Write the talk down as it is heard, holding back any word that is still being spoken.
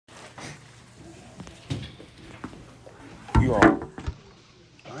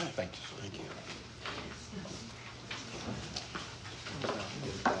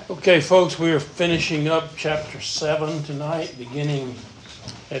Okay, folks, we are finishing up chapter 7 tonight, beginning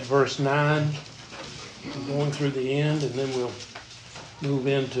at verse 9, going through the end, and then we'll move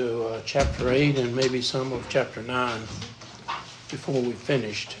into chapter 8 and maybe some of chapter 9 before we've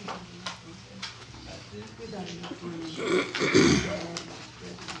finished.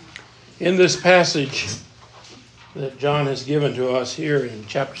 In this passage that John has given to us here in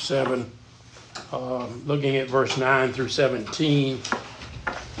chapter 7, looking at verse 9 through 17,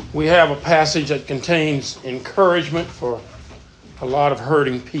 we have a passage that contains encouragement for a lot of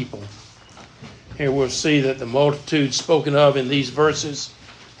hurting people. Here we'll see that the multitude spoken of in these verses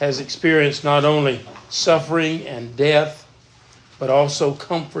has experienced not only suffering and death, but also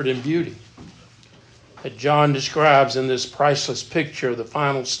comfort and beauty that John describes in this priceless picture of the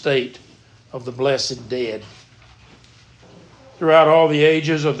final state of the blessed dead. Throughout all the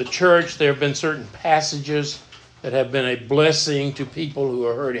ages of the church, there have been certain passages that have been a blessing to people who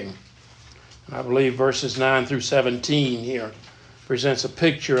are hurting. And I believe verses 9 through 17 here presents a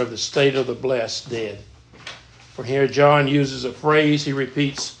picture of the state of the blessed dead. For here John uses a phrase he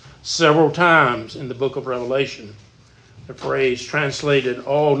repeats several times in the book of Revelation. The phrase translated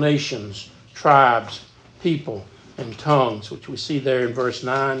all nations, tribes, people, and tongues, which we see there in verse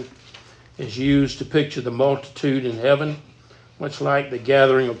 9, is used to picture the multitude in heaven, much like the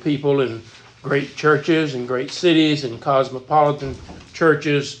gathering of people in great churches and great cities and cosmopolitan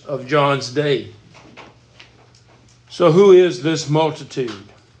churches of John's day. So who is this multitude?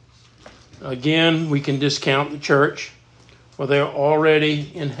 Again, we can discount the church, for they're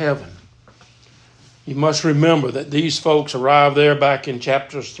already in heaven. You must remember that these folks arrived there back in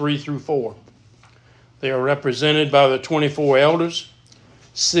chapters 3 through 4. They are represented by the 24 elders,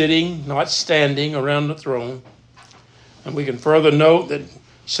 sitting, not standing, around the throne. And we can further note that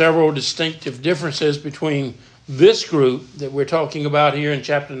several distinctive differences between this group that we're talking about here in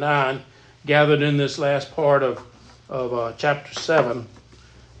chapter 9, gathered in this last part of chapter 7,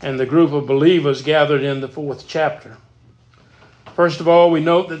 and the group of believers gathered in the 4th chapter. First of all, we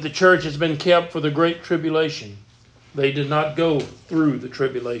note that the church has been kept for the great tribulation. They did not go through the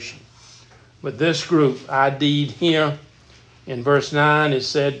tribulation. But this group, ID'd here in verse 9, is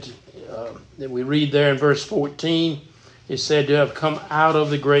said, that we read there in verse 14, is said to have come out of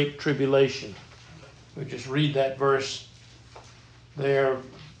the great tribulation. We just read that verse there.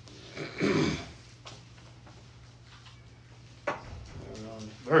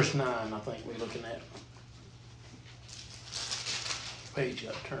 Verse 9, I think we're looking at. Page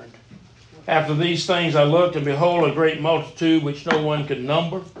got turned. After these things I looked, and behold, a great multitude which no one could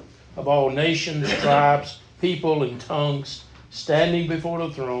number, of all nations, tribes, people, and tongues, standing before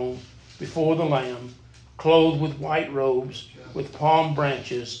the throne, before the Lamb, clothed with white robes, with palm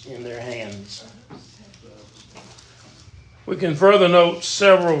branches in their hands. We can further note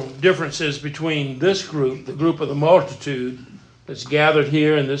several differences between this group, the group of the multitude that's gathered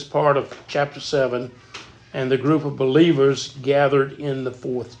here in this part of chapter 7, and the group of believers gathered in the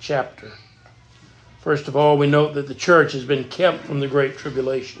 4th chapter. First of all, we note that the church has been kept from the great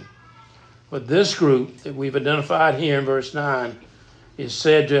tribulation. But this group that we've identified here in verse 9 is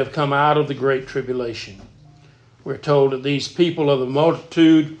said to have come out of the great tribulation. We're told that these people of the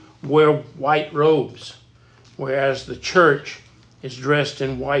multitude wear white robes, whereas the church is dressed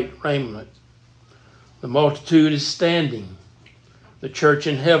in white raiment. The multitude is standing. The church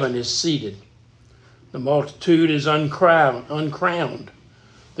in heaven is seated. The multitude is uncrowned.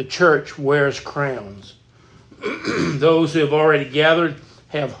 The church wears crowns. Those who have already gathered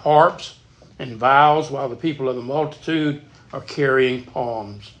have harps and vials, while the people of the multitude are carrying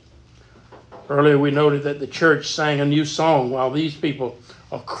palms. Earlier we noted that the church sang a new song while these people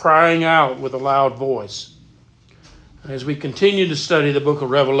are crying out with a loud voice. As we continue to study the book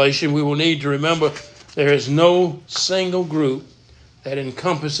of Revelation, we will need to remember there is no single group that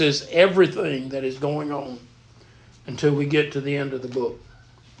encompasses everything that is going on until we get to the end of the book,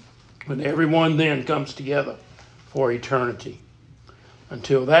 when everyone then comes together for eternity.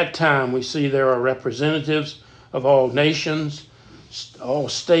 Until that time, we see there are representatives of all nations, all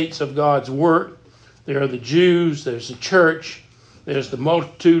states of God's work. There are the Jews, there's the church, there's the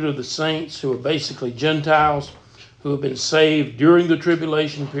multitude of the saints who are basically Gentiles who have been saved during the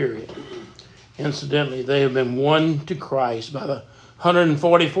tribulation period. Incidentally, they have been won to Christ by the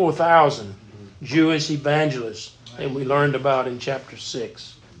 144,000 Jewish evangelists that we learned about in chapter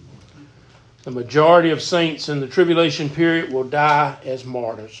 6. The majority of saints in the tribulation period will die as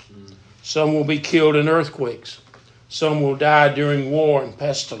martyrs. Some will be killed in earthquakes. Some will die during war and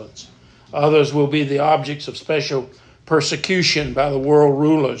pestilence. Others will be the objects of special persecution by the world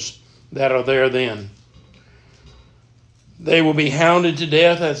rulers that are there then. They will be hounded to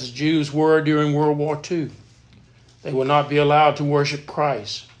death as the Jews were during World War II. They will not be allowed to worship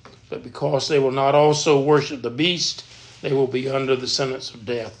Christ, but because they will not also worship the beast, they will be under the sentence of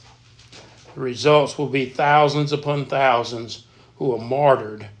death. The results will be thousands upon thousands who are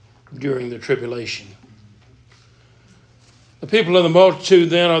martyred during the tribulation. The people of the multitude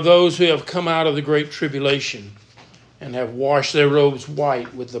then are those who have come out of the great tribulation and have washed their robes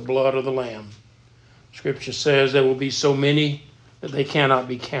white with the blood of the Lamb. Scripture says there will be so many that they cannot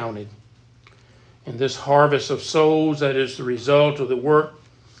be counted. In this harvest of souls that is the result of the work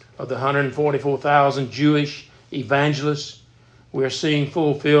of the 144,000 Jewish evangelists, we are seeing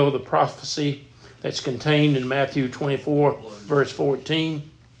fulfill the prophecy that's contained in Matthew 24, verse 14.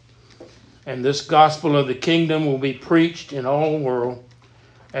 And this gospel of the kingdom will be preached in all the world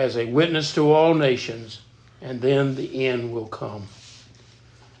as a witness to all nations, and then the end will come.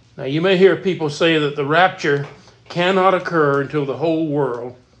 Now, you may hear people say that the rapture cannot occur until the whole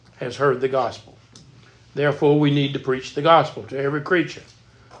world has heard the gospel. Therefore, we need to preach the gospel to every creature,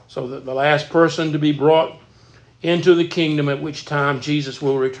 so that the last person to be brought into the kingdom, at which time Jesus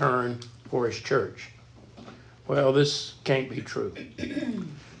will return for his church. Well, this can't be true. If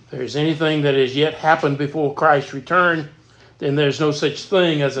there's anything that has yet happened before Christ's return, then there's no such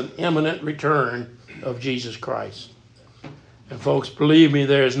thing as an imminent return of Jesus Christ. And folks, believe me,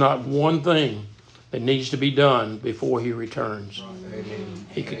 there is not one thing that needs to be done before he returns. Amen.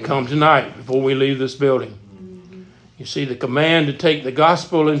 He could come tonight before we leave this building. You see, the command to take the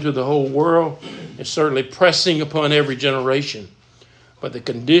gospel into the whole world is certainly pressing upon every generation. But the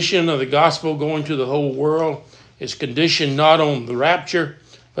condition of the gospel going to the whole world is conditioned not on the rapture,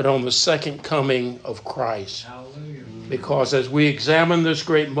 but on the second coming of Christ. Hallelujah. Because as we examine this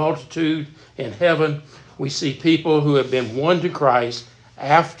great multitude in heaven, we see people who have been won to Christ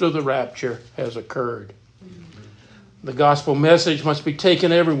after the rapture has occurred. The gospel message must be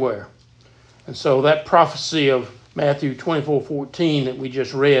taken everywhere. And so that prophecy of Matthew 24:14 that we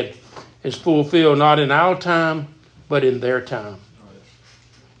just read is fulfilled not in our time, but in their time.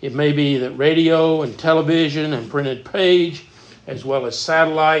 It may be that radio and television and printed page, as well as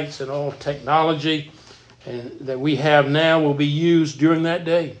satellites and all technology and that we have now, will be used during that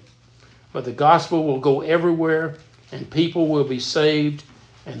day. But the gospel will go everywhere, and people will be saved,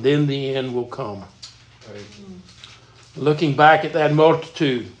 and then the end will come. Right. Looking back at that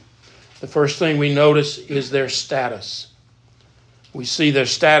multitude, the first thing we notice is their status. We see their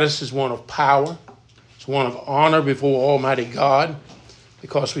status as one of power. It's one of honor before Almighty God,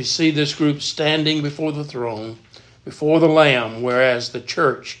 because we see this group standing before the throne, before the Lamb, whereas the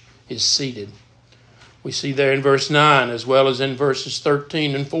church is seated. We see there in verse 9, as well as in verses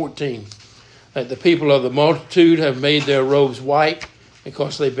 13 and 14, that the people of the multitude have made their robes white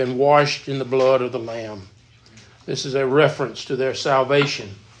because they've been washed in the blood of the Lamb. This is a reference to their salvation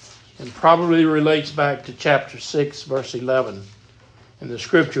and probably relates back to chapter 6, verse 11 in the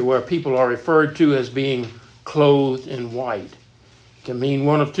scripture, where people are referred to as being clothed in white. It can mean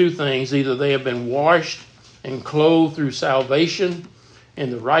one of two things. Either they have been washed and clothed through salvation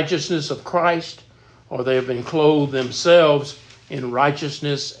in the righteousness of Christ, or they have been clothed themselves in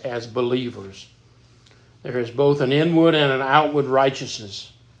righteousness as believers. There is both an inward and an outward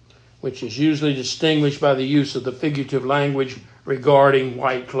righteousness, which is usually distinguished by the use of the figurative language regarding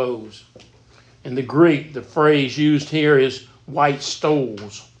white clothes. In the Greek, the phrase used here is white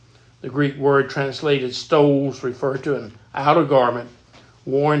stoles. The Greek word translated stoles refer to an outer garment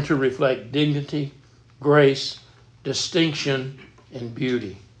worn to reflect dignity, grace, distinction, and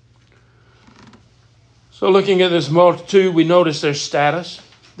beauty. So looking at this multitude, we notice their status.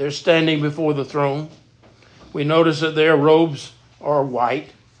 They're standing before the throne. We notice that their robes are white.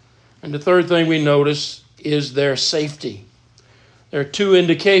 And the third thing we notice is their safety. There are two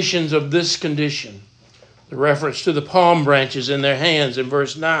indications of this condition. The reference to the palm branches in their hands in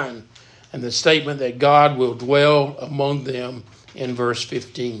verse 9, and the statement that God will dwell among them in verse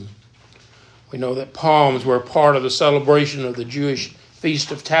 15. We know that palms were part of the celebration of the Jewish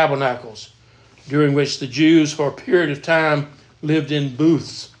Feast of Tabernacles, during which the Jews for a period of time lived in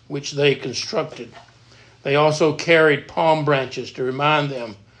booths which they constructed. They also carried palm branches to remind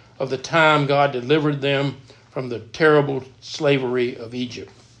them of the time God delivered them from the terrible slavery of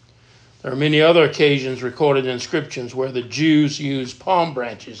Egypt. There are many other occasions recorded in scriptures where the Jews used palm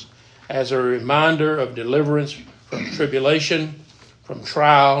branches as a reminder of deliverance from tribulation, from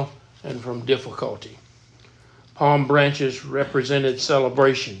trial, and from difficulty. Palm branches represented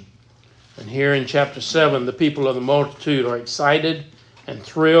celebration. And here in chapter 7, the people of the multitude are excited and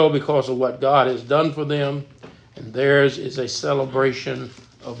thrilled because of what God has done for them, and theirs is a celebration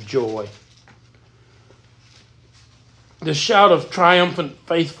of joy. The shout of triumphant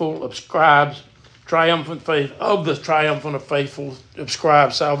faithful ascribes triumphant faith of the triumphant of faithful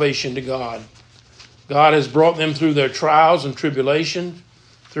ascribes salvation to God. God has brought them through their trials and tribulations,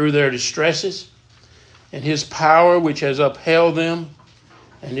 through their distresses, and his power which has upheld them,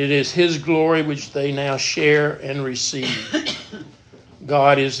 and it is his glory which they now share and receive.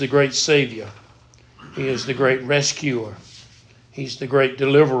 God is the great Savior. He is the great rescuer. He's the great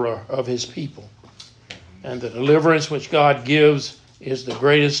deliverer of his people. And the deliverance which God gives is the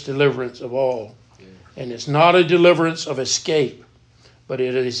greatest deliverance of all. And it's not a deliverance of escape, but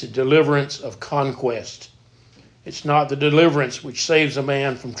it is a deliverance of conquest. It's not the deliverance which saves a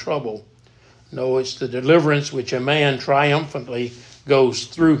man from trouble. No, it's the deliverance which a man triumphantly goes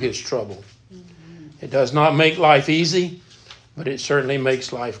through his trouble. It does not make life easy, but it certainly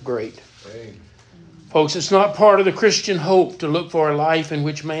makes life great. Amen. Folks, it's not part of the Christian hope to look for a life in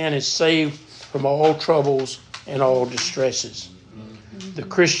which man is saved from all troubles and all distresses. The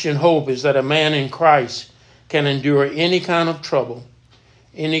Christian hope is that a man in Christ can endure any kind of trouble,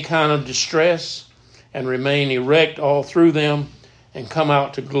 any kind of distress, and remain erect all through them and come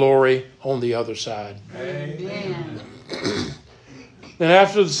out to glory on the other side. Amen. Then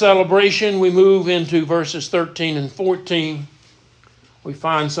after the celebration, we move into verses 13 and 14. We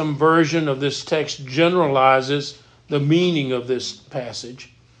find some version of this text generalizes the meaning of this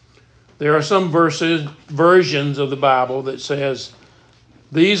passage. There are some versions of the Bible that says,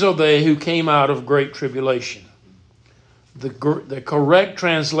 these are they who came out of great tribulation. The correct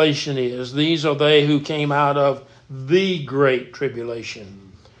translation is, these are they who came out of the great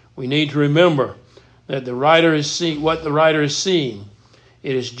tribulation. We need to remember that the writer is seeing what the writer is seeing.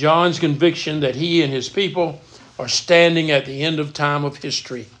 It is John's conviction that he and his people are standing at the end of time of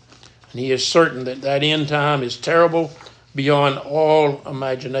history. And he is certain that that end time is terrible beyond all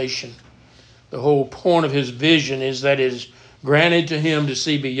imagination. The whole point of his vision is that it is granted to him to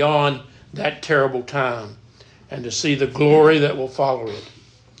see beyond that terrible time and to see the glory that will follow it.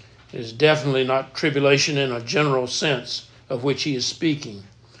 It is definitely not tribulation in a general sense of which he is speaking,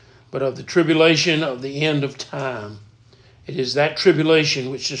 but of the tribulation of the end of time. It is that tribulation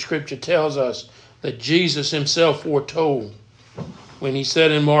which the Scripture tells us that Jesus himself foretold when he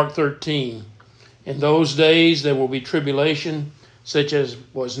said in Mark 13, in those days there will be tribulation such as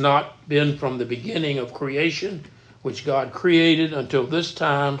was not been from the beginning of creation, which God created until this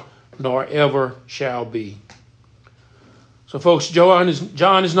time, nor ever shall be. So folks, John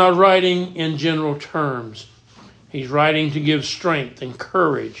is not writing in general terms. He's writing to give strength and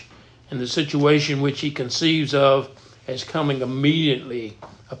courage in the situation which he conceives of as coming immediately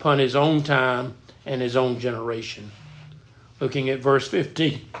upon his own time and his own generation. Looking at verse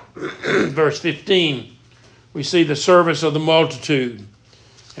 15, we see the service of the multitude.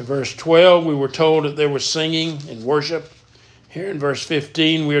 In verse 12, we were told that there was singing and worship. Here in verse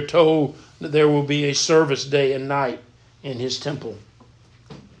 15, we are told that there will be a service day and night in his temple.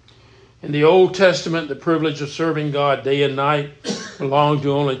 In the Old Testament, the privilege of serving God day and night belonged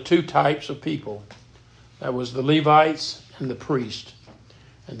to only two types of people. That was the Levites and the priest.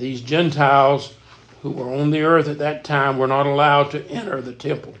 And these Gentiles who were on the earth at that time were not allowed to enter the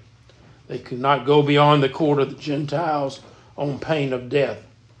temple. They could not go beyond the court of the Gentiles on pain of death.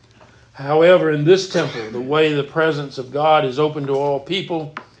 However, in this temple, the way the presence of God is open to all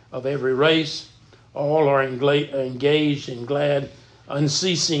people of every race, all are engaged in glad,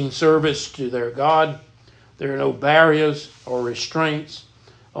 unceasing service to their God. There are no barriers or restraints,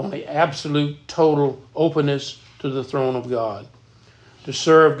 only absolute, total openness to the throne of God. To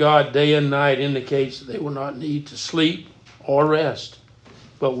serve God day and night indicates that they will not need to sleep or rest,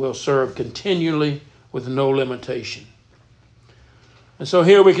 but will serve continually with no limitation. And so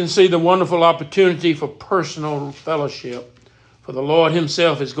here we can see the wonderful opportunity for personal fellowship, for the Lord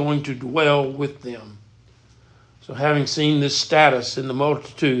himself is going to dwell with them. So having seen this status in the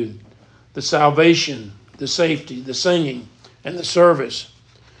multitude, the salvation, the safety, the singing, and the service,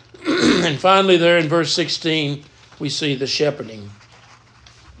 and finally there in verse 16, we see the shepherding.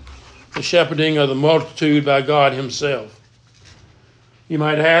 The shepherding of the multitude by God himself. You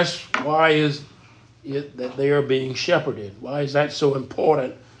might ask, why is it that they are being shepherded? Why is that so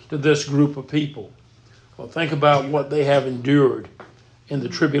important to this group of people? Well, think about what they have endured in the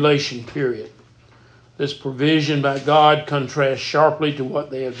tribulation period. This provision by God contrasts sharply to what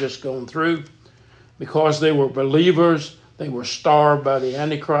they have just gone through. Because they were believers, they were starved by the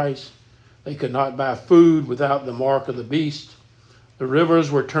Antichrist. They could not buy food without the mark of the beast. The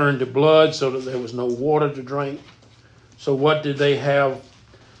rivers were turned to blood so that there was no water to drink. So what did they have?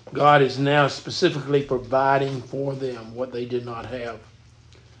 God is now specifically providing for them what they did not have.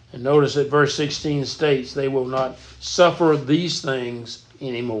 And notice that verse 16 states they will not suffer these things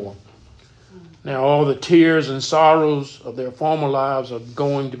anymore. Now all the tears and sorrows of their former lives are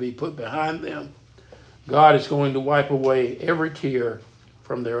going to be put behind them. God is going to wipe away every tear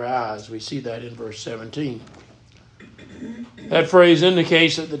from their eyes. We see that in verse 17. That phrase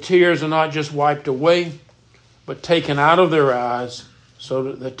indicates that the tears are not just wiped away, but taken out of their eyes so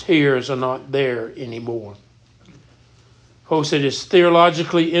that the tears are not there anymore. Folks, it is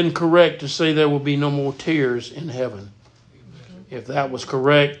theologically incorrect to say there will be no more tears in heaven. If that was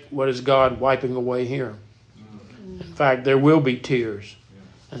correct, what is God wiping away here? In fact, there will be tears.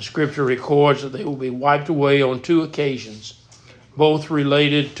 And Scripture records that they will be wiped away on 2 occasions, both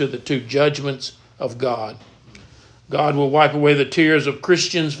related to the 2 judgments of God. God will wipe away the tears of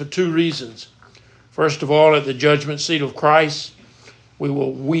Christians for 2 reasons. First of all, at the judgment seat of Christ, we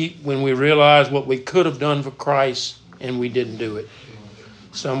will weep when we realize what we could have done for Christ and we didn't do it.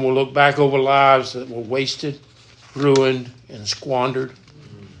 Some will look back over lives that were wasted, ruined, and squandered.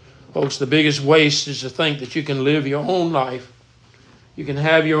 Folks, the biggest waste is to think that you can live your own life. You can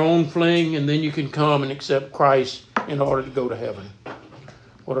have your own fling, and then you can come and accept Christ in order to go to heaven.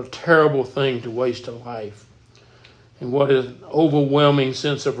 What a terrible thing to waste a life. And what an overwhelming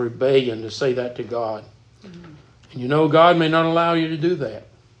sense of rebellion to say that to God. And you know, God may not allow you to do that.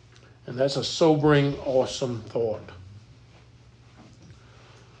 And that's a sobering, awesome thought.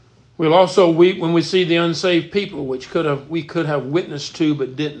 We'll also weep when we see the unsaved people, which we could have witnessed to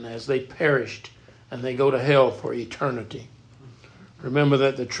but didn't, as they perished and they go to hell for eternity. Remember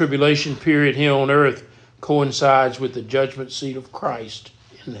that the tribulation period here on earth coincides with the judgment seat of Christ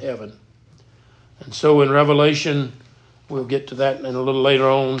in heaven. And so in Revelation, we'll get to that in a little later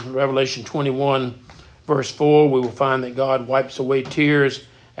on, Revelation 21, verse 4, we will find that God wipes away tears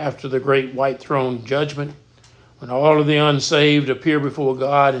after the great white throne judgment, when all of the unsaved appear before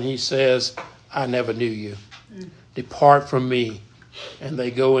God and he says, I never knew you. Depart from me. And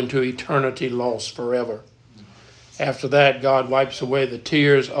they go into eternity lost forever. After that, God wipes away the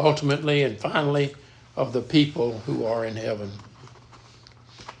tears ultimately and finally of the people who are in heaven.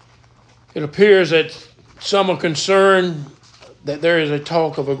 It appears that some are concerned that there is a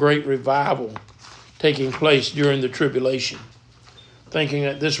talk of a great revival taking place during the tribulation, thinking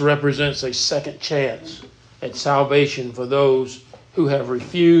that this represents a second chance at salvation for those who have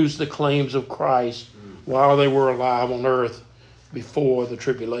refused the claims of Christ while they were alive on earth before the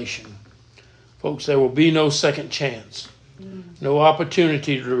tribulation. Folks, there will be no second chance, no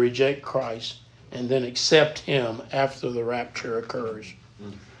opportunity to reject Christ and then accept him after the rapture occurs.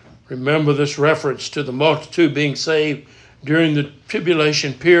 Remember, this reference to the multitude being saved during the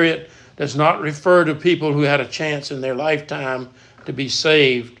tribulation period does not refer to people who had a chance in their lifetime to be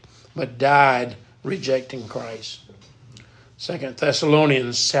saved but died rejecting Christ. 2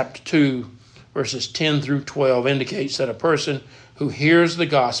 Thessalonians chapter 2, verses 10 through 12 indicates that a person who hears the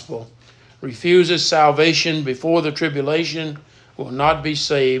gospel, refuses salvation before the tribulation, will not be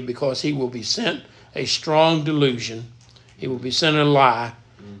saved because he will be sent a strong delusion. He will be sent a lie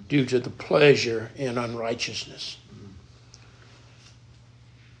due to the pleasure in unrighteousness.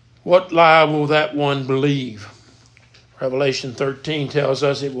 What lie will that one believe? Revelation 13 tells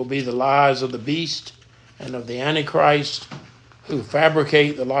us it will be the lies of the beast and of the Antichrist who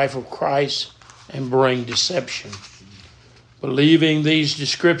fabricate the life of Christ and bring deception. Believing these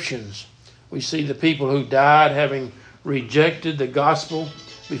descriptions, we see the people who died having rejected the gospel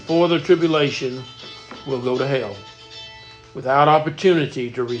before the tribulation will go to hell without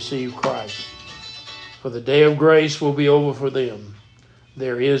opportunity to receive Christ. For the day of grace will be over for them.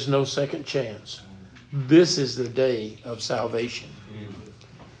 There is no second chance. This is the day of salvation.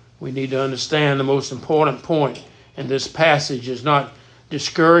 We need to understand the most important point in this passage is not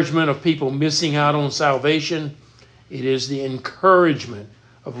discouragement of people missing out on salvation. It is the encouragement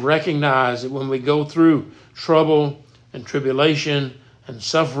of recognize that when we go through trouble and tribulation and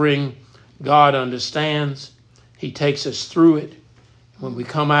suffering, God understands. He takes us through it. When we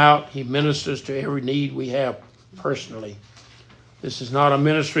come out, he ministers to every need we have personally. This is not a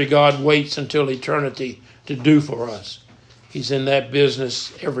ministry God waits until eternity to do for us. He's in that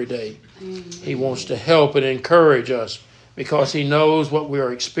business every day. He wants to help and encourage us because he knows what we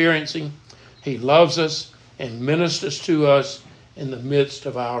are experiencing. He loves us and ministers to us in the midst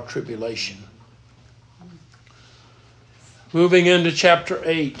of our tribulation. Moving into chapter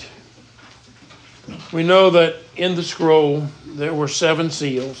 8, we know that in the scroll there were 7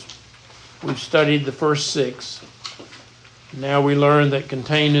 seals. We've studied the first 6. Now we learn that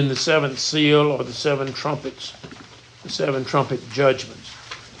contained in the 7th seal are the 7 trumpets, the 7 trumpet judgments.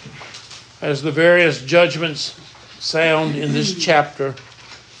 As the various judgments sound in this chapter,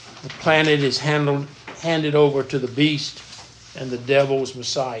 The planet is handed over to the beast and the devil's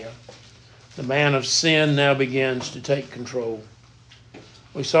Messiah. The man of sin now begins to take control.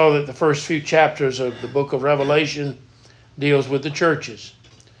 We saw that the first few chapters of the book of Revelation deals with the churches.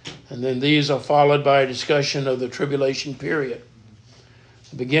 And then these are followed by a discussion of the tribulation period.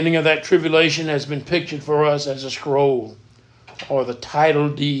 The beginning of that tribulation has been pictured for us as a scroll, or the title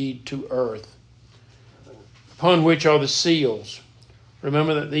deed to earth, upon which are the seals.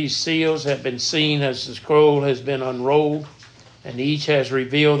 Remember that these seals have been seen as the scroll has been unrolled, and each has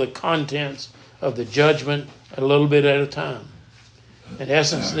revealed the contents of the judgment a little bit at a time. In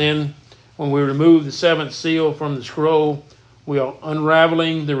essence, then, when we remove the seventh seal from the scroll, we are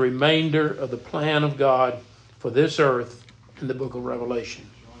unraveling the remainder of the plan of God for this earth in the book of Revelation.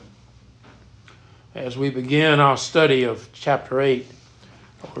 As we begin our study of chapter 8,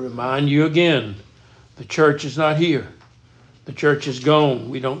 I'll remind you again, the church is not here. The church is gone.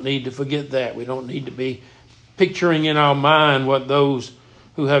 We don't need to forget that. We don't need to be picturing in our mind what those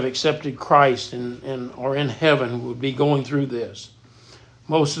who have accepted Christ and are in heaven would be going through this.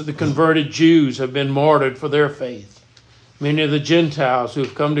 Most of the converted Jews have been martyred for their faith. Many of the Gentiles who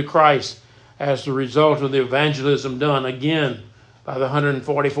have come to Christ as the result of the evangelism done again by the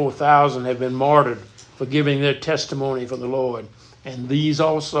 144,000 have been martyred for giving their testimony for the Lord. And these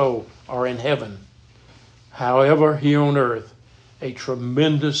also are in heaven. However, here on earth, a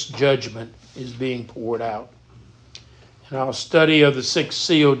tremendous judgment is being poured out. In our study of the six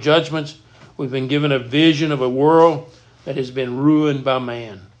seal judgments, we've been given a vision of a world that has been ruined by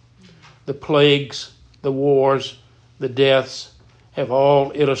man. The plagues, the wars, the deaths have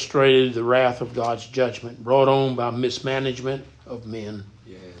all illustrated the wrath of God's judgment brought on by mismanagement of men.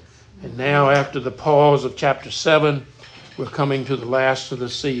 Yes. And now, after the pause of chapter 7, we're coming to the last of the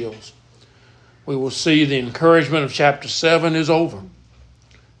seals. We will see the encouragement of chapter 7 is over,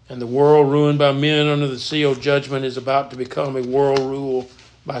 and the world ruined by men under the seal judgment is about to become a world ruled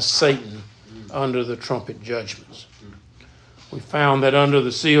by Satan under the trumpet judgments. We found that under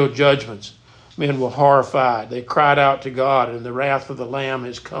the seal judgments, men were horrified. They cried out to God, and the wrath of the Lamb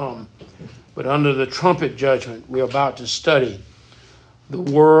has come. But under the trumpet judgment we're about to study, the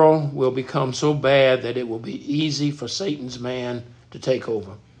world will become so bad that it will be easy for Satan's man to take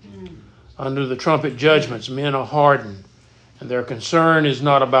over. Under the trumpet judgments, men are hardened, and their concern is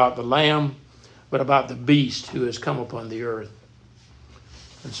not about the Lamb, but about the beast who has come upon the earth.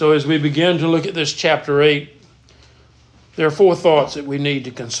 And so as we begin to look at this chapter 8, there are four thoughts that we need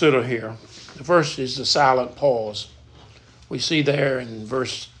to consider here. The first is the silent pause. We see there in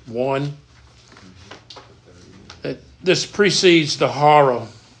verse 1 that this precedes the horror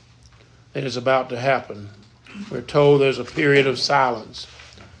that is about to happen. We're told there's a period of silence.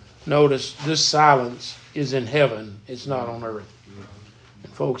 Notice this silence is in heaven. It's not on earth.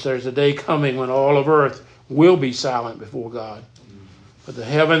 And folks, there's a day coming when all of earth will be silent before God. But the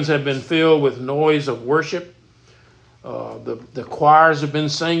heavens have been filled with noise of worship. The choirs have been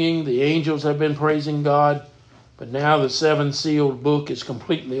singing. The angels have been praising God. But now the seven sealed book is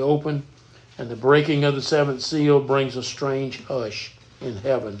completely open, and the breaking of the seventh seal brings a strange hush in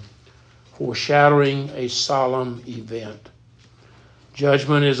heaven, foreshadowing a solemn event.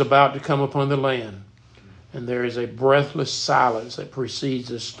 Judgment is about to come upon the land, and there is a breathless silence that precedes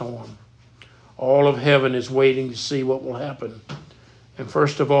this storm. All of heaven is waiting to see what will happen. And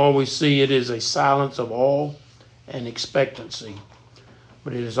first of all, we see it is a silence of awe and expectancy.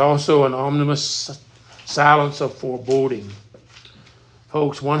 But it is also an ominous silence of foreboding.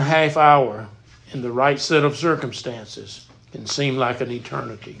 Folks, 1/2 hour in the right set of circumstances can seem like an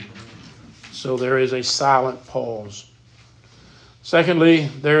eternity. So there is a silent pause. Secondly,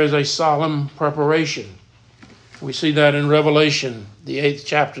 there is a solemn preparation. We see that in Revelation, the 8th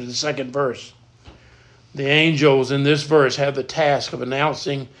chapter, the 2nd verse. The angels in this verse have the task of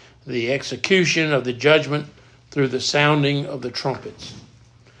announcing the execution of the judgment through the sounding of the trumpets,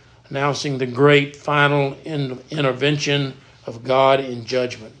 announcing the great final intervention of God in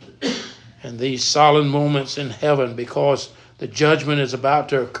judgment. And these solemn moments in heaven, because the judgment is about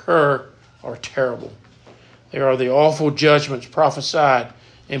to occur, are terrible. They are the awful judgments prophesied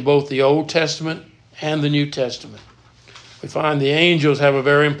in both the Old Testament and the New Testament. We find the angels have a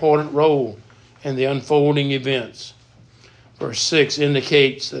very important role in the unfolding events. Verse 6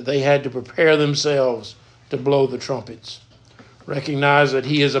 indicates that they had to prepare themselves to blow the trumpets. Recognize that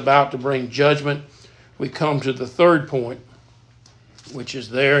he is about to bring judgment. We come to the third point, which is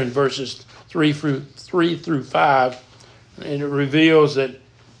there in verses 3 through 5, and it reveals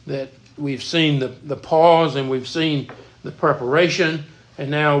that we've seen the pause, and we've seen the preparation,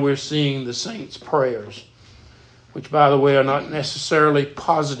 and now we're seeing the saints' prayers. which, by the way, are not necessarily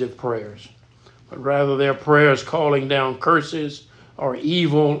positive prayers, but rather they're prayers calling down curses or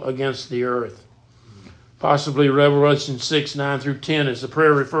evil against the earth. Possibly Revelation 6, 9 through 10 is the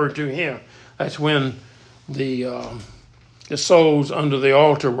prayer referred to here. That's when the souls under the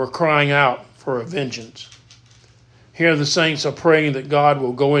altar were crying out for a vengeance. Here the saints are praying that God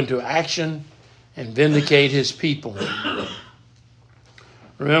will go into action and vindicate his people.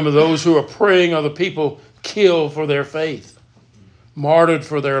 Remember, those who are praying are the people killed for their faith, martyred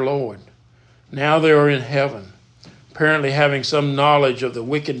for their Lord. Now they are in heaven, apparently having some knowledge of the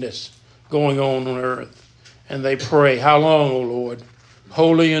wickedness going on earth. And they pray, how long, O Lord,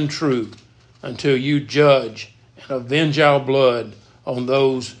 holy and true, until you judge and avenge our blood on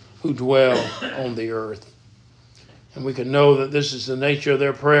those who dwell on the earth. And we can know that this is the nature of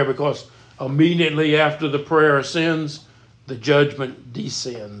their prayer because immediately after the prayer ascends, the judgment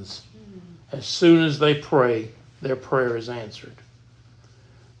descends. As soon as they pray, their prayer is answered.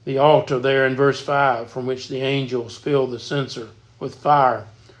 The altar there in verse 5, from which the angels fill the censer with fire,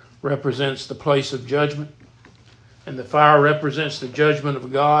 represents the place of judgment. And the fire represents the judgment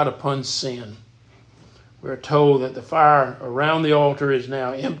of God upon sin. We're told that the fire around the altar is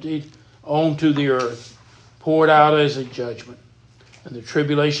now emptied onto the earth, poured out as a judgment. And the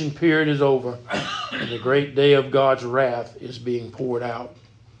tribulation period is over, and the great day of God's wrath is being poured out.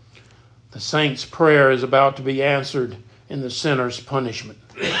 The saint's prayer is about to be answered in the sinner's punishment.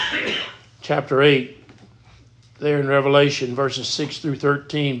 Chapter 8, there in Revelation, verses 6 through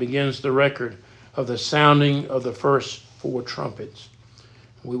 13, begins the record of the sounding of the first 4 trumpets.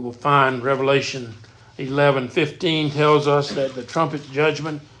 We will find Revelation 11:15 tells us that the trumpet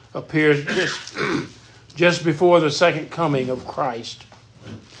judgment appears just before the second coming of Christ.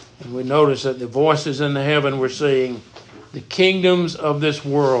 And we notice that the voices in the heaven were saying, the kingdoms of this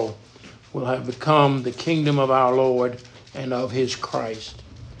world will have become the kingdom of our Lord and of his Christ.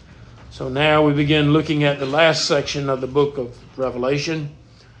 So now we begin looking at the last section of the book of Revelation,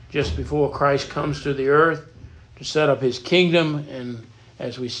 just before Christ comes to the earth to set up his kingdom. And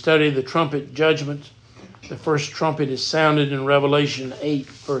as we study the trumpet judgment, the first trumpet is sounded in Revelation 8,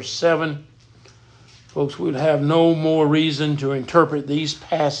 verse 7. Folks, we'll have no more reason to interpret these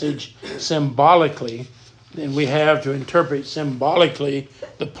passages symbolically than we have to interpret symbolically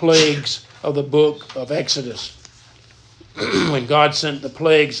the plagues of the book of Exodus. When God sent the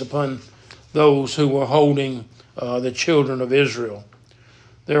plagues upon those who were holding the children of Israel.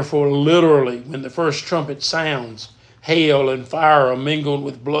 Therefore, literally, when the first trumpet sounds, hail and fire are mingled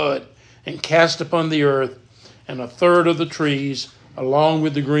with blood and cast upon the earth, and a third of the trees, along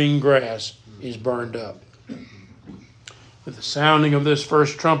with the green grass, is burned up. With the sounding of this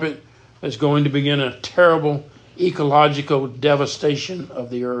first trumpet, there's going to begin a terrible ecological devastation of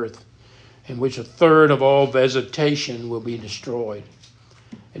the earth, in which a third of all vegetation will be destroyed.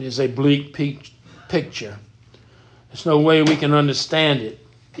 It is a bleak picture. There's no way we can understand it.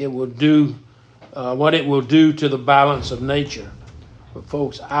 It will do what it will do to the balance of nature. But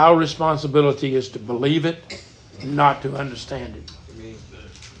folks, our responsibility is to believe it, not to understand it.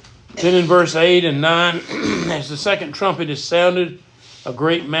 Then in verse 8 and 9, as the second trumpet is sounded, a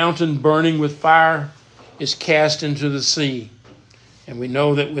great mountain burning with fire is cast into the sea. And we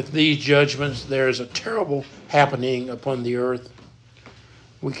know that with these judgments, there is a terrible happening upon the earth.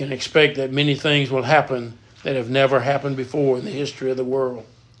 We can expect that many things will happen that have never happened before in the history of the world.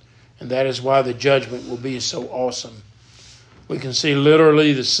 And that is why the judgment will be so awesome. We can see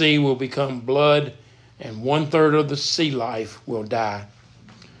literally the sea will become blood, and 1/3 of the sea life will die.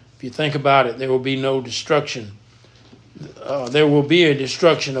 If you think about it, there will be no destruction. There will be a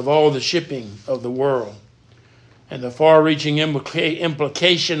destruction of all the shipping of the world. And the far-reaching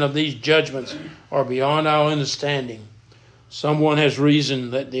implication of these judgments are beyond our understanding. Someone has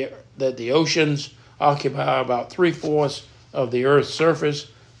reasoned that the oceans occupy about 3/4 of the earth's surface,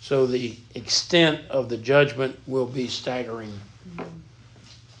 so the extent of the judgment will be staggering.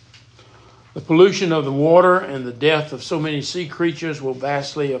 The pollution of the water and the death of so many sea creatures will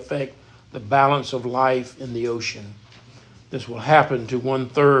vastly affect the balance of life in the ocean. This will happen to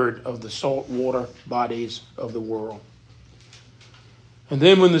 1/3 of the saltwater bodies of the world. And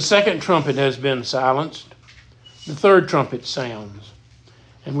then when the second trumpet has been silenced, the third trumpet sounds.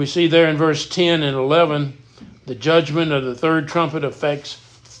 And we see there in verse 10 and 11, the judgment of the third trumpet affects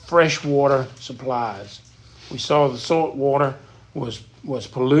freshwater supplies. We saw the salt water was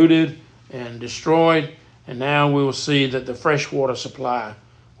polluted and destroyed, and now we will see that the freshwater supply,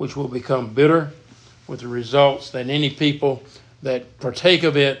 which will become bitter, with the results that any people that partake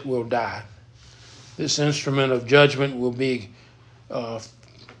of it will die. This instrument of judgment will be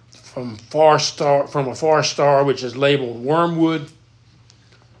from a far star which is labeled wormwood.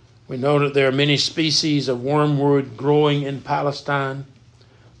 We know that there are many species of wormwood growing in Palestine.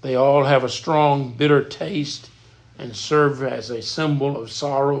 They all have a strong, bitter taste and serve as a symbol of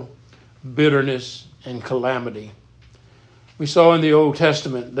sorrow, bitterness, and calamity. We saw in the Old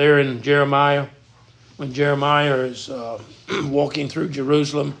Testament there in Jeremiah, when Jeremiah is walking through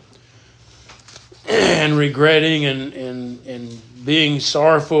Jerusalem and regretting and being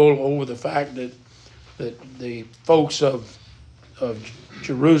sorrowful over the fact that the folks of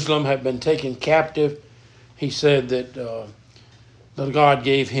Jerusalem have been taken captive. He said that God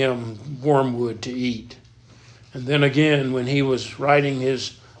gave him wormwood to eat. And then again, when he was writing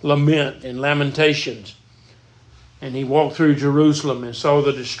his lament in Lamentations, and he walked through Jerusalem and saw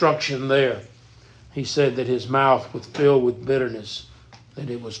the destruction there, he said that his mouth was filled with bitterness, that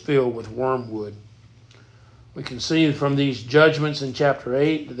it was filled with wormwood. We can see from these judgments in chapter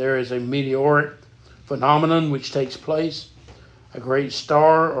 8 that there is a meteoric phenomenon which takes place. A great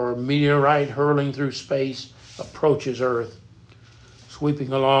star or a meteorite hurling through space approaches Earth.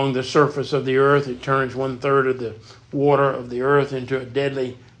 Sweeping along the surface of the earth, it turns 1/3 of the water of the earth into a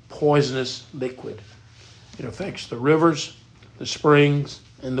deadly, poisonous liquid. It affects the rivers, the springs,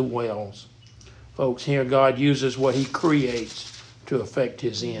 and the wells. Folks, here God uses what he creates to affect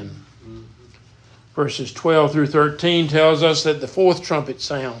his end. Verses 12 through 13 tells us that the fourth trumpet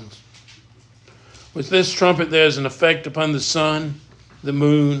sounds. With this trumpet there is an effect upon the sun, the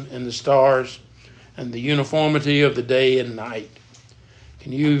moon, and the stars, and the uniformity of the day and night.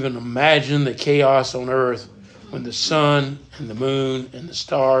 Can you even imagine the chaos on earth when the sun and the moon and the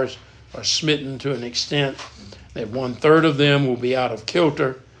stars are smitten to an extent that 1/3 of them will be out of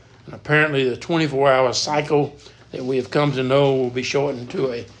kilter, and apparently the 24-hour cycle that we have come to know will be shortened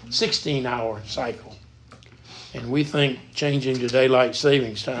to a 16-hour cycle. And we think changing to daylight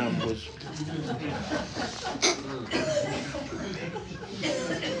savings time was...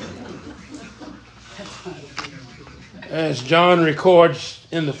 As John records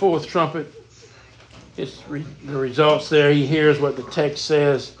in the fourth trumpet, the results there, he hears what the text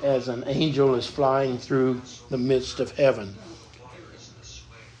says as an angel is flying through the midst of heaven.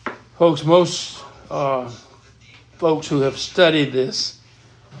 Folks, most folks who have studied this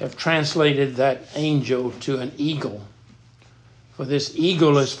have translated that angel to an eagle. For this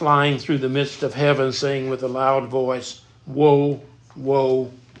eagle is flying through the midst of heaven, saying with a loud voice, "Woe,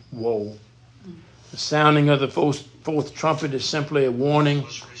 woe, woe." The sounding of the fourth trumpet is simply a warning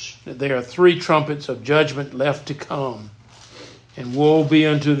that there are 3 trumpets of judgment left to come, and woe be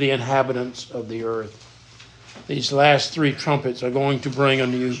unto the inhabitants of the earth. These last 3 trumpets are going to bring a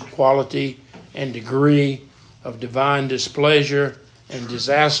new quality and degree of divine displeasure and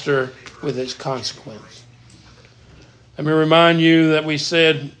disaster with its consequence. Let me remind you that we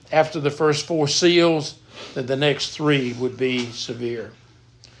said after the first 4 seals that the next 3 would be severe.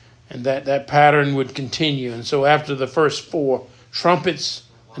 And that pattern would continue. And so after the first 4 trumpets,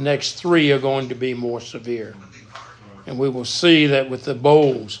 the next 3 are going to be more severe. And we will see that with the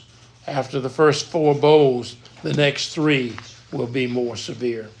bowls, after the first 4 bowls, the next 3 will be more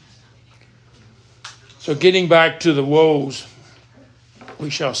severe. So getting back to the woes, we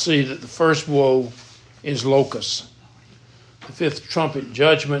shall see that the first woe is locusts. The 5th trumpet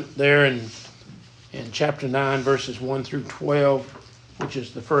judgment there in chapter 9, verses 1 through 12, which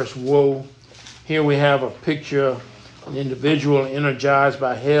is the first woe. Here we have a picture of an individual energized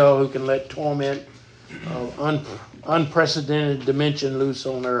by hell who can let torment of unprecedented dimension loose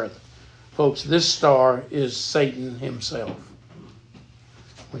on earth. Folks, this star is Satan himself.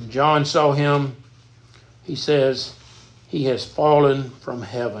 When John saw him, he says he has fallen from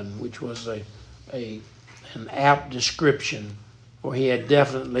heaven, which was an apt description, for he had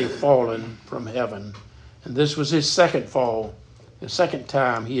definitely fallen from heaven. And this was his second fall, the second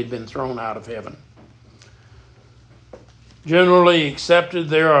time he had been thrown out of heaven. Generally accepted,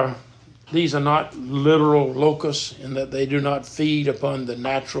 these are not literal locusts in that they do not feed upon the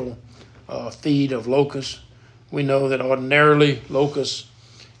natural feed of locusts. We know that ordinarily locusts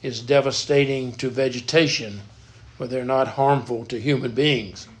is devastating to vegetation, but they're not harmful to human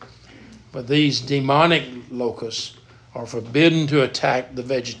beings. But these demonic locusts are forbidden to attack the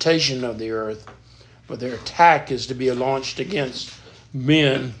vegetation of the earth, but their attack is to be launched against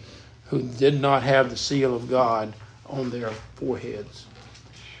men who did not have the seal of God on their foreheads.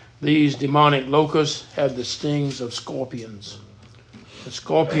 These demonic locusts had the stings of scorpions. The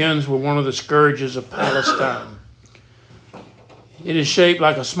scorpions were one of the scourges of Palestine. It is shaped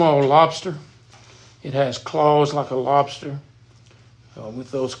like a small lobster. It has claws like a lobster.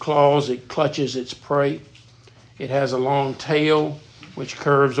 With those claws, it clutches its prey. It has a long tail which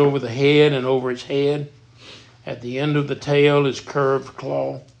curves over the head and over its head. At the end of the tail is curved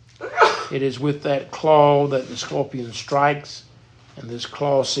claw. It is with that claw that the scorpion strikes, and this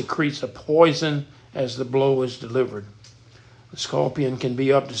claw secretes a poison as the blow is delivered. The scorpion can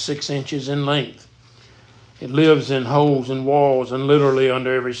be up to 6 inches in length. It lives in holes in walls and literally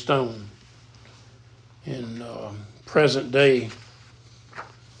under every stone. In present day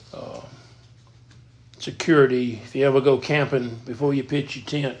security, if you ever go camping, before you pitch your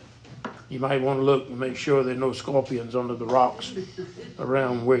tent, you might want to look and make sure there are no scorpions under the rocks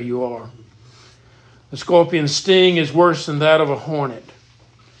around where you are. The scorpion's sting is worse than that of a hornet.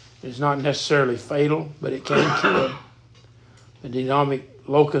 It is not necessarily fatal, but it can kill. The demonic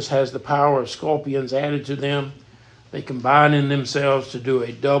locust has the power of scorpions added to them. They combine in themselves to do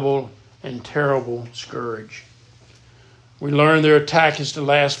a double and terrible scourge. We learn their attack is to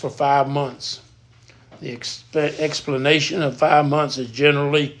last for 5 months. The explanation of 5 months is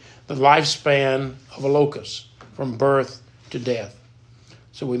generally the lifespan of a locust from birth to death.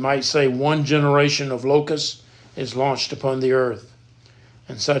 So we might say 1 generation of locusts is launched upon the earth,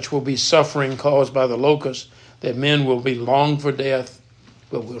 and such will be suffering caused by the locust that men will be long for death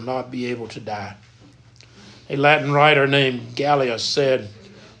but will not be able to die. A Latin writer named Gallius said,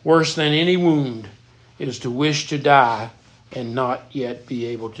 "Worse than any wound is to wish to die and not yet be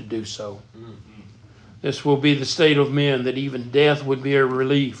able to do so." This will be the state of men, that even death would be a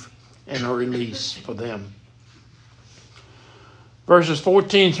relief and a release for them. Verses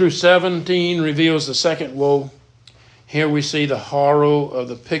 14 through 17 reveals the second woe. Here we see the horror of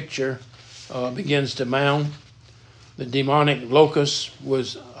the picture begins to mount. The demonic locust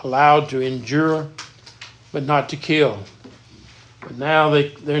was allowed to endure, but not to kill. But now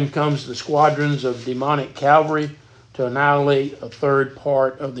then comes the squadrons of demonic cavalry to annihilate a third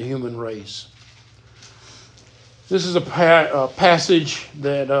part of the human race. This is a passage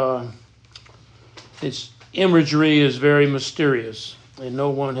that its imagery is very mysterious, and no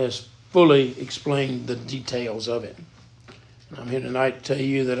one has fully explained the details of it. And I'm here tonight to tell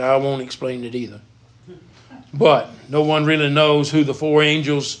you that I won't explain it either. But no one really knows who the 4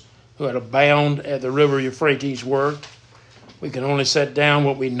 angels who had abound at the river Euphrates were. We can only set down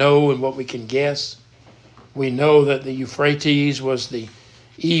what we know and what we can guess. We know that the Euphrates was the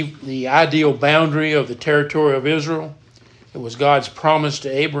ideal boundary of the territory of Israel. It was God's promise to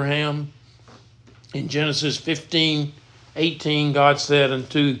Abraham. In Genesis 15:18, God said,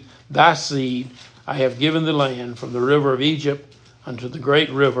 "Unto thy seed I have given the land from the river of Egypt unto the great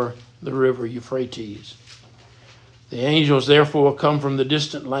river, the river Euphrates." The angels therefore come from the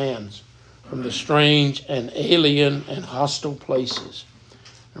distant lands, from the strange and alien and hostile places,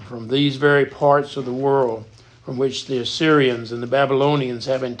 and from these very parts of the world from which the Assyrians and the Babylonians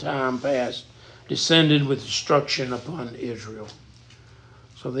have in time past descended with destruction upon Israel.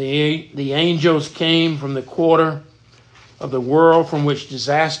 So the angels came from the quarter of the world from which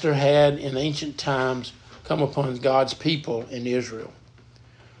disaster had in ancient times come upon God's people in Israel.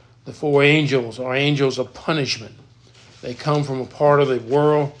 The 4 angels are angels of punishment. They come from a part of the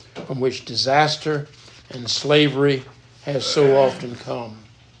world from which disaster and slavery has so often come.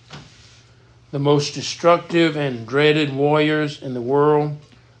 The most destructive and dreaded warriors in the world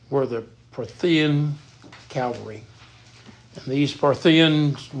were the Parthian cavalry. And these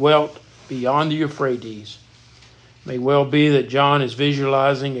Parthians dwelt beyond the Euphrates. It may well be that John is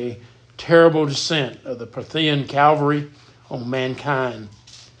visualizing a terrible descent of the Parthian cavalry on mankind.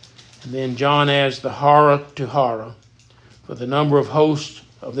 And then John adds the horror to horror, for the number of hosts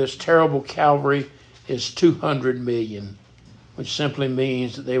of this terrible cavalry is 200 million. Which simply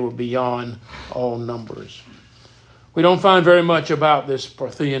means that they were beyond all numbers. We don't find very much about this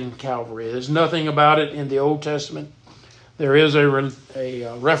Parthian cavalry. There's nothing about it in the Old Testament. There is a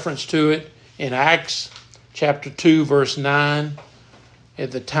reference to it in Acts chapter 2, verse 9.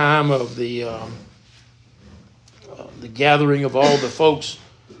 At the time of the gathering of all the folks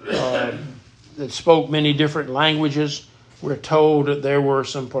that spoke many different languages, we're told that there were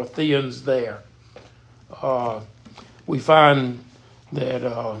some Parthians there. We find that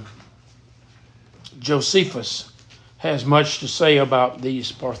Josephus has much to say about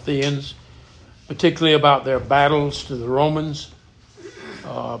these Parthians, particularly about their battles to the Romans.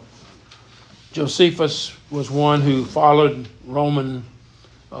 Josephus was one who followed Roman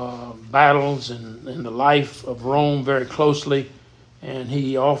battles and the life of Rome very closely, and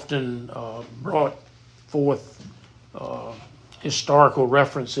he often brought forth historical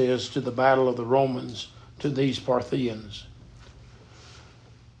references to the battle of the Romans to these Parthians.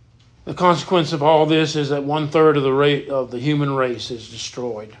 The consequence of all this is that 1/3 of the human race is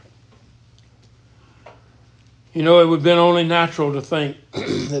destroyed. You know, it would have been only natural to think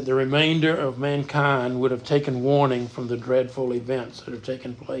that the remainder of mankind would have taken warning from the dreadful events that have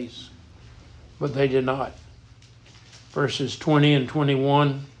taken place. But they did not. Verses 20 and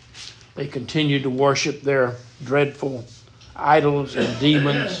 21, they continued to worship their dreadful idols and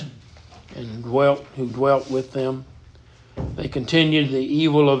demons and who dwelt with them. They continued the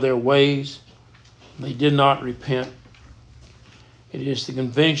evil of their ways. They did not repent. It is the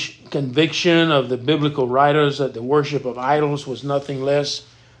conviction of the biblical writers that the worship of idols was nothing less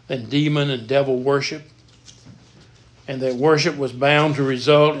than demon and devil worship, and that worship was bound to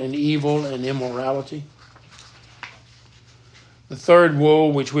result in evil and immorality. The third woe,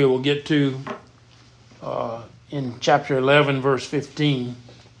 which we will get to in chapter 11, verse 15.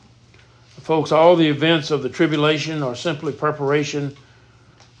 Folks, all the events of the tribulation are simply preparation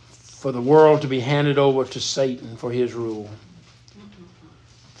for the world to be handed over to Satan for his rule.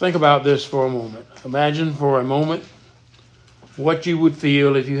 Think about this for a moment. Imagine for a moment what you would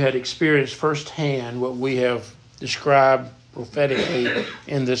feel if you had experienced firsthand what we have described prophetically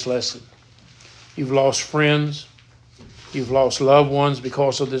in this lesson. You've lost friends. You've lost loved ones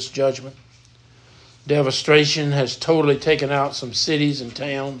because of this judgment. Devastation has totally taken out some cities and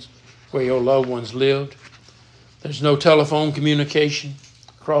towns where your loved ones lived. There's no telephone communication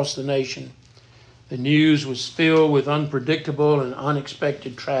across the nation. The news was filled with unpredictable and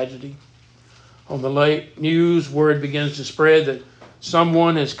unexpected tragedy. On the late news, word begins to spread that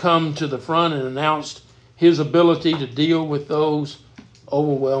someone has come to the front and announced his ability to deal with those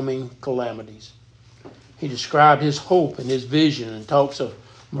overwhelming calamities. He described his hope and his vision and talks of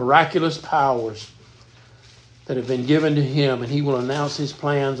miraculous powers that have been given to him, and he will announce his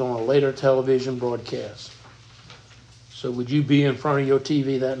plans on a later television broadcast. So would you be in front of your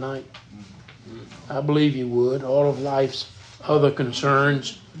TV that night? I believe you would. All of life's other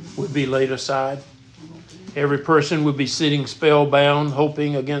concerns would be laid aside. Every person would be sitting spellbound,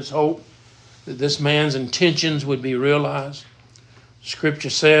 hoping against hope that this man's intentions would be realized. Scripture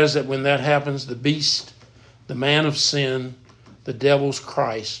says that when that happens, the beast, the man of sin, the devil's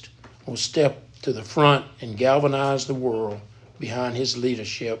Christ, will step to the front and galvanize the world behind his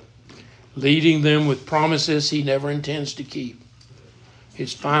leadership, leading them with promises he never intends to keep.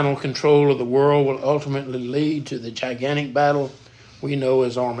 His final control of the world will ultimately lead to the gigantic battle we know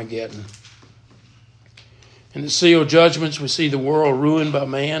as Armageddon. In the seal judgments, we see the world ruined by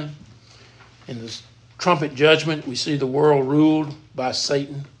man. In the trumpet judgment, we see the world ruled by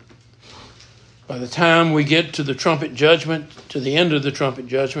Satan. By the time we get to the trumpet judgment, to the end of the trumpet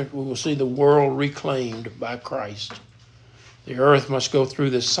judgment, we will see the world reclaimed by Christ. The earth must go through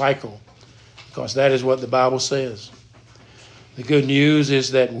this cycle because that is what the Bible says. The good news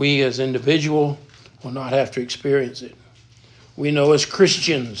is that we as individuals will not have to experience it. We know as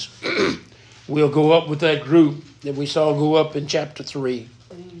Christians we'll go up with that group that we saw go up in chapter 3.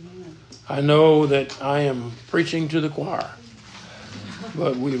 Amen. I know that I am preaching to the choir,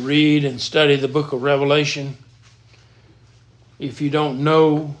 but we read and study the book of Revelation. If you don't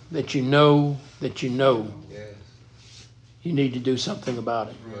know that you know that you know, yes, you need to do something about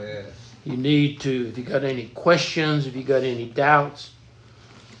it. Yes. You need to, if you got any questions, if you got any doubts,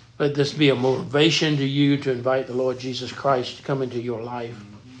 let this be a motivation to you to invite the Lord Jesus Christ to come into your life.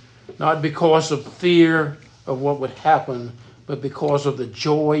 Not because of fear of what would happen, but because of the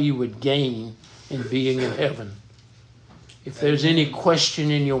joy you would gain in being in heaven. If there's any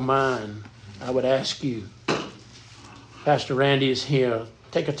question in your mind, I would ask you, Pastor Randy is here,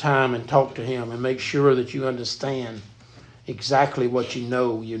 take a time and talk to him and make sure that you understand exactly what you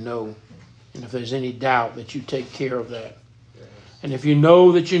know, you know. And if there's any doubt, that you take care of that. Yes. And if you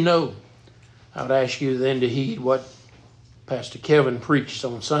know that you know, I would ask you then to heed what Pastor Kevin preached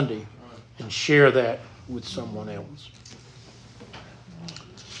on Sunday and share that with someone else.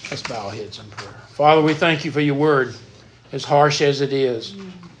 Let's bow our heads in prayer. Father, we thank you for your word, as harsh as it is.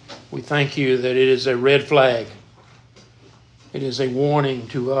 We thank you that it is a red flag. It is a warning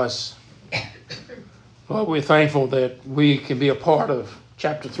to us. Lord, we're thankful that we can be a part of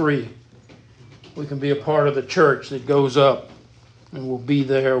chapter 3. We can be a part of the church that goes up and will be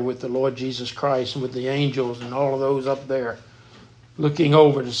there with the Lord Jesus Christ and with the angels and all of those up there looking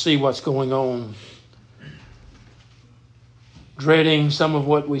over to see what's going on. Dreading some of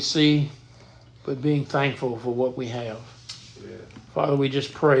what we see, but being thankful for what we have. Yeah. Father, we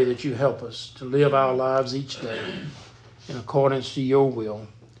just pray that you help us to live our lives each day in accordance to your will,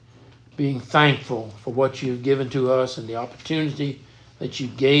 being thankful for what you've given to us and the opportunity that you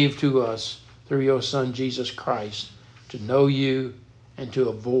gave to us through your Son, Jesus Christ, to know you and to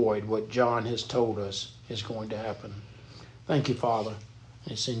avoid what John has told us is going to happen. Thank you, Father.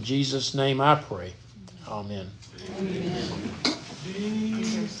 It's in Jesus' name I pray. Amen.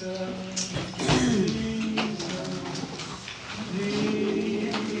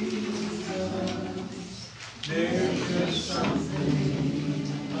 There's just something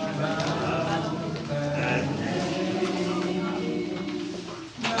about that name.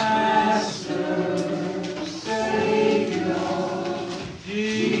 Master, Savior,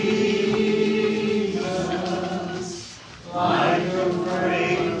 Jesus, like a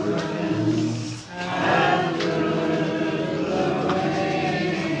fragrance after the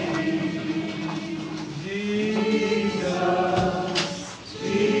rain. Jesus,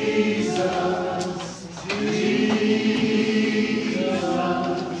 Jesus.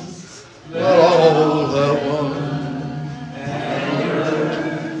 All the one and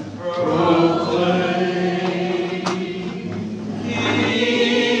earth proclaim,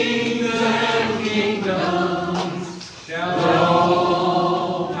 kings and kingdoms shall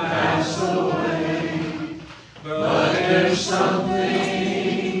all pass away, but there's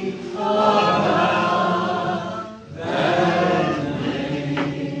something about that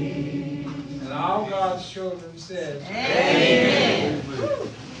name. And all God's children said, Amen.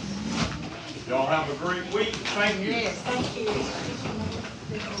 Y'all have a great week. Thank you. Yes, thank you.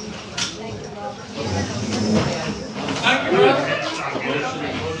 Thank you, brother.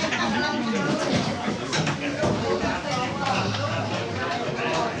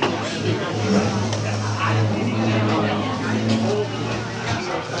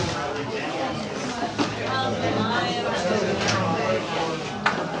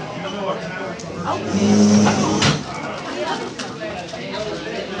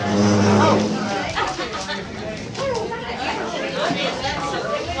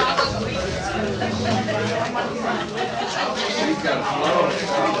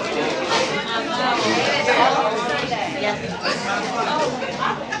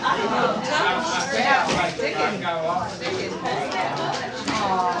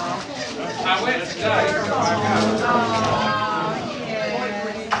 I went today, so I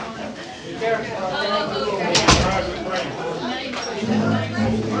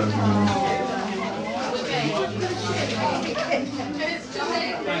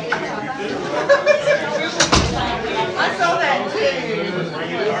I saw that too.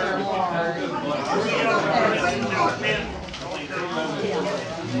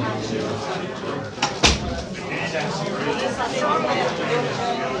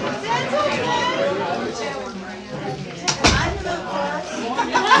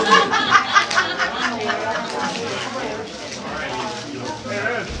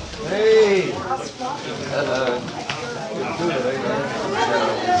 Hey! Hello.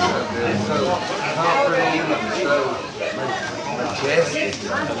 So comforting and so majestic.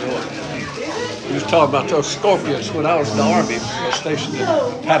 We was talking about those scorpions when I was in the Army, stationed in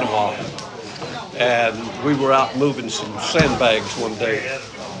Panama. And we were out moving some sandbags one day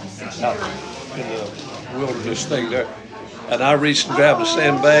out in the wilderness thing there. And I reached and grabbed a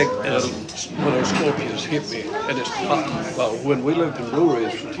sandbag, and one of those scorpions hit me. And it's not, well, when we lived in Blue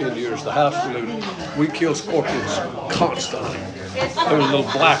Ridge for 10 years, the house we lived in, we killed scorpions constantly. They were little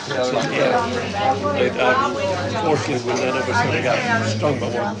black ones like that. Unfortunately, when none of us ever got stung by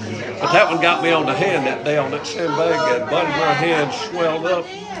one. But that one got me on the hand that day on that sandbag, and buddy, my hand swelled up.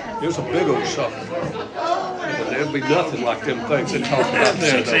 It was a big old sucker. And there'd be nothing like them things they talk about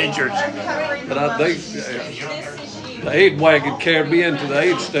there. 6 inches. But the aid wagon carried me into the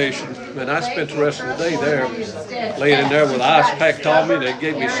aid station, and I spent the rest of the day there, laying in there with ice packed on me. They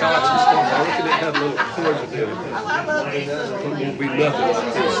gave me shots and stuff. I reckon it had a little poison in it. It won't be nothing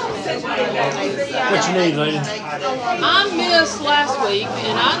like this. What you need, lady? I missed last week,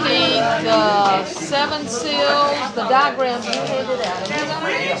 and I need the 7 seals, the diagrams you handed out.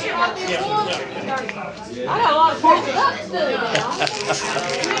 I got a lot of catching up to do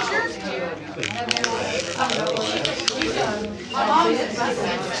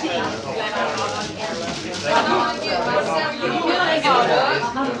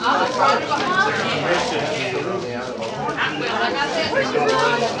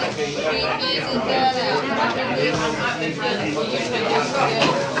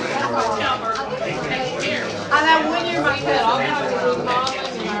I know when you're my pet, I'll have to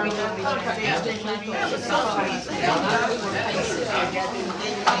remodeling and our contract.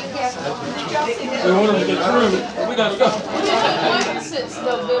 We want them to get through, but we gotta go. Since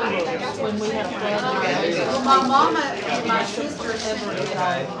November, when we had a flood. Well, my mama and my sister ever did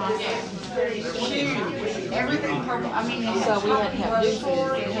all the huge Everything purple, I mean, So we had to have new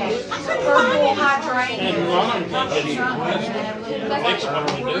food. purple hydrangea. And a lot of them can't get even fix what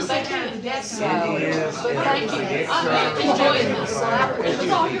we do. So, but thank you. I'm enjoying this. And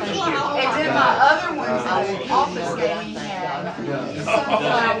then my other ones, the office gave me had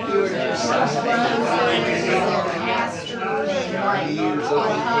sunflowers, asters,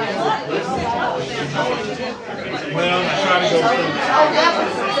 Well, I try to go through. oh, that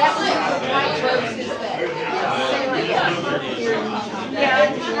was the white roses that. Yeah.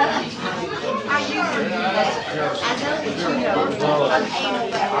 I usually do that. I know that you know, I'm anal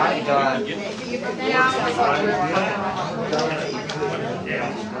that I way. got, Yeah, I was like,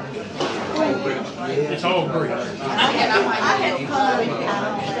 It's all green. I had fun.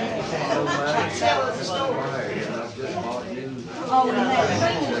 Oh, and that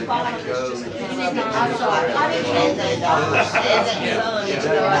thing was falling. I saw it. I didn't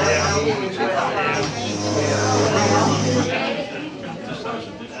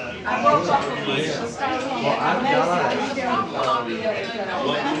I broke off a piece of stuff.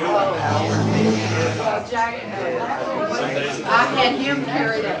 I had him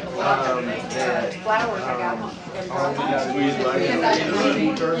carry that flowers I got.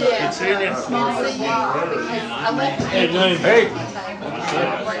 Yeah, small seed. I left it. Hey, James. Hey,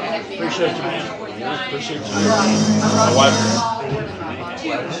 Appreciate you, man. Appreciate you. my wife,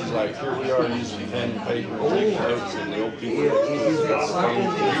 she's like, here we are using pen and paper and taking notes, and the old people.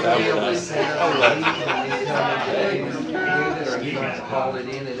 call it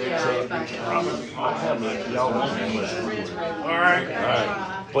in and then All right. All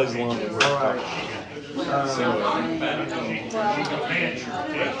right, plays along.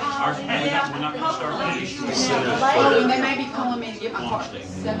 We're not gonna start these. Oh, and they may be calling me to get my car.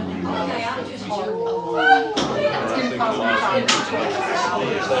 7 o'clock. It's hard. It's gonna cost me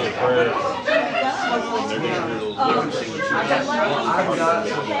 $12. Say a prayer. I've got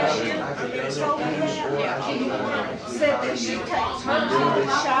Said that she takes her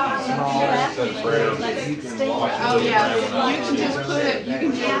shower. Say a prayer. Oh, yeah, you can just put it, you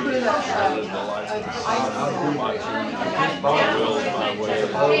can just put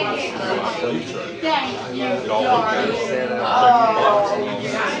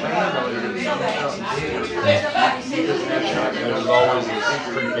There's always a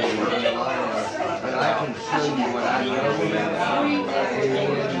creeping. but I can show you what I know. And,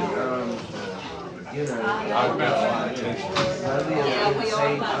 you know, I've got my attention.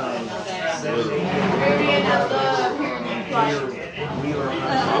 We were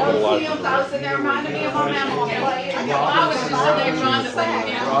I was sitting there reminding me of my animal play. I was just sitting there trying to say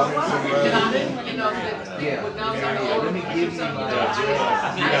animal. And I didn't, you know, that it would go somewhere. let me give you my I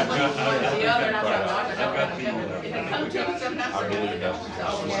just went to the other and I thought, I don't know. If it comes to you sometimes. I believe that's.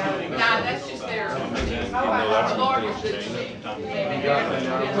 Nah, that's just their. The Lord is good to me.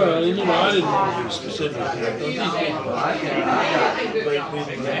 Well, you know, I didn't want to be specific. These people,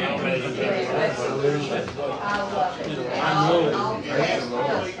 I know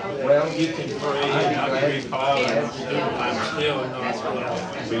well, you can pray and I can recall and I'm still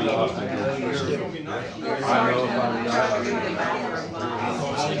not Be lost in your I know if I'm not.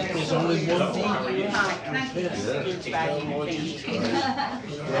 There's only one thing.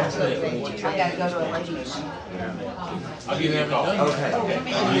 I gotta go to a ladies. You haven't done it. okay.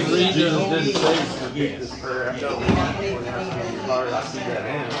 You read the whole Didn't say repeat this prayer after I see that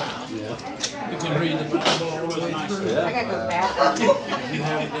hand. Yeah. You can read the Bible all the way through. I gotta go back. You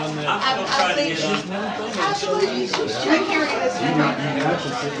haven't done that. I think actually, I carry this one.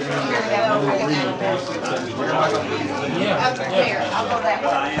 Yeah. Up there, I'll go that way.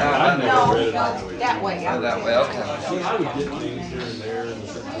 I've never read it all the way. That way. Oh, that way, okay. See, I would get things here and there, and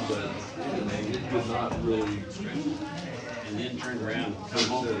but it did not really. And then turn around.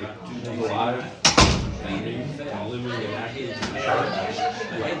 Alive, and living and acting in church,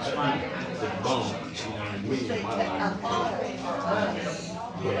 like the bones, you know what I mean, in my life.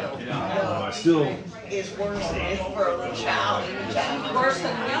 But I still. Is worse for a little child. Worse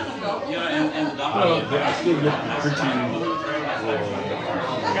than a young adult. Yeah, and the Well, doctor. I still get pretty.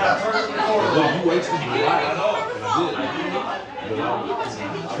 Well, you wasted your life, and I did. But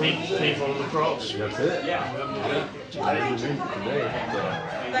Thief on the cross. that's it. Yeah. Today,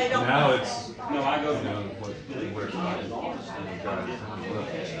 now it's. No, I go. You know,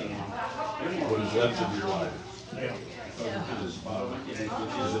 what is left of your life? Yeah.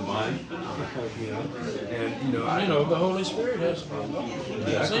 Is it mine? You know, and You know, the Holy Spirit has to be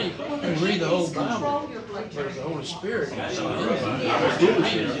involved. See, you read the whole Bible, there's the Holy Spirit. Yeah.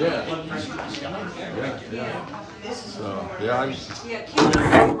 So, yeah,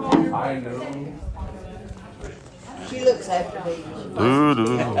 I know She looks after me.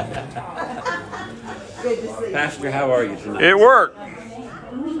 Doo-doo. Good to see you. Pastor, how are you tonight? It worked.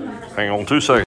 Hang on 2 seconds.